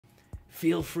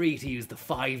Feel free to use the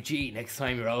 5G next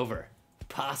time you're over.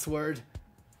 Password,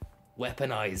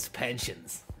 weaponized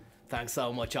pensions. Thanks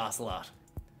so much, Ocelot.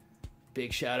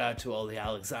 Big shout out to all the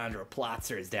Alexandra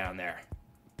Platzers down there.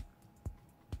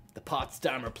 The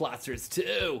Potsdamer Platzers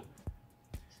too.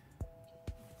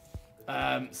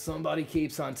 Somebody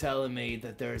keeps on telling me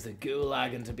that there's a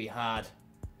gulagging to be had.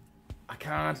 I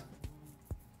can't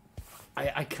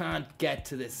get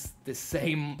to the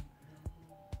same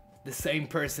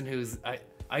person who's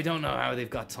I don't know how they've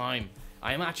got time.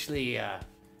 I'm actually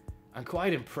I'm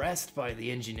quite impressed by the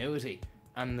ingenuity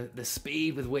and the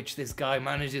speed with which this guy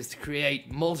manages to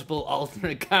create multiple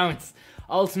alternate accounts,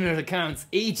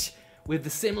 each with the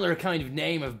similar kind of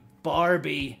name of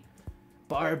Barbie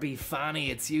Fanny.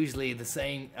 It's usually the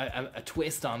same, a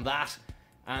twist on that,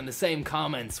 and the same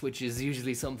comments, which is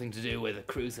usually something to do with a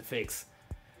crucifix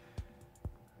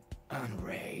and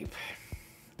rape.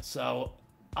 So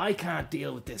I can't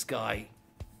deal with this guy.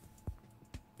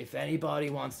 If anybody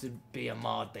wants to be a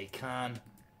mod, they can,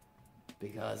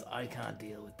 because I can't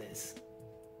deal with this.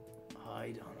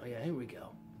 I don't know. Yeah, here we go.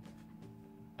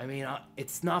 I mean,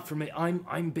 it's not for me.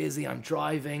 I'm busy. I'm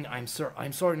driving. I'm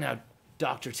sorting out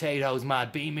Dr. Tato's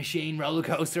Mad Bee Machine roller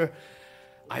coaster.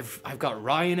 I've got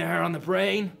Ryanair on the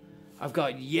brain. I've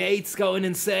got Yates going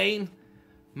insane.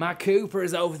 Matt Cooper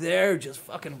is over there just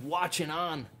fucking watching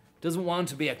on. Doesn't want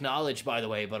to be acknowledged, by the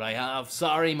way, but I have.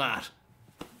 Sorry, Matt.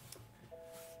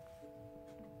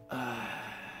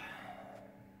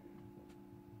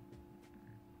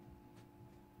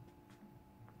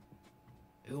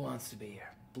 Who wants to be here?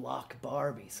 Block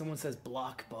Barbie. Someone says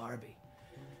block Barbie.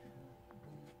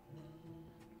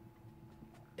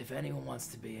 If anyone wants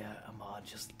to be a mod,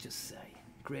 just say.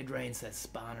 Grid Rain says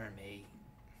Spanner me.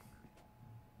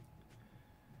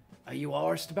 Are you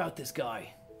arsed about this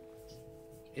guy?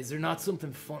 Is there not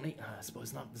something funny? I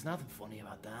suppose not. There's nothing funny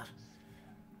about that.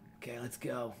 Okay, let's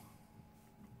go.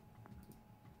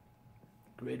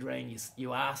 Grid Rain,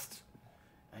 you asked,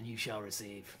 and you shall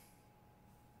receive.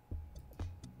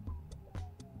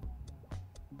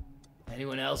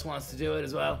 Anyone else wants to do it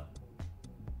as well?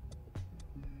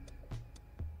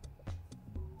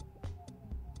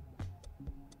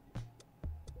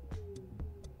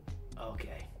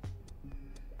 Okay.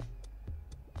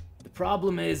 The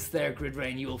problem is there, Grid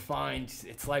Rain, you will find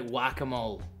it's like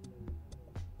whack-a-mole.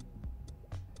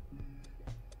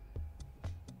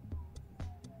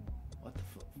 What the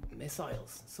fuck?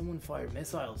 Missiles. Someone fired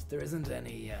missiles. There isn't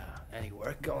any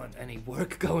work going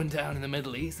down in the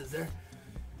Middle East, is there?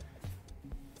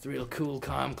 It's a real cool,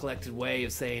 calm, collected way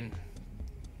of saying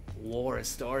war has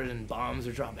started and bombs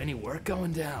are dropping. Any work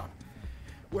going down?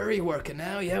 Where are you working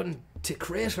now? You out in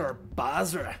Tikrit or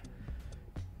Basra?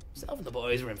 Myself and the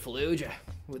boys were in Fallujah.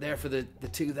 We were there for the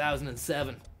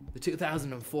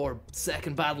 2004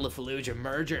 Second Battle of Fallujah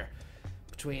merger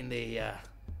between the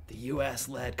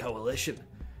US-led coalition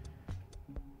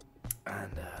and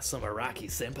some Iraqi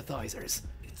sympathizers.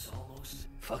 It's almost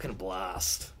fucking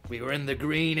blast. We were in the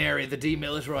green area, the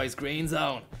demilitarized green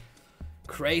zone.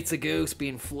 Crates of goose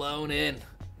being flown in.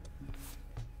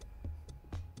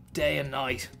 Day and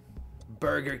night.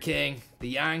 Burger King. The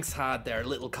Yanks had their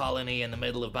little colony in the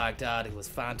middle of Baghdad. It was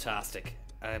fantastic.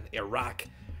 And Iraq.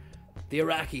 The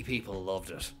Iraqi people loved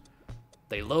it.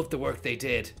 They loved the work they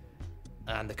did.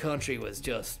 And the country was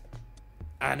just,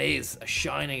 and is, a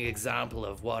shining example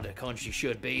of what a country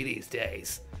should be these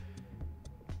days.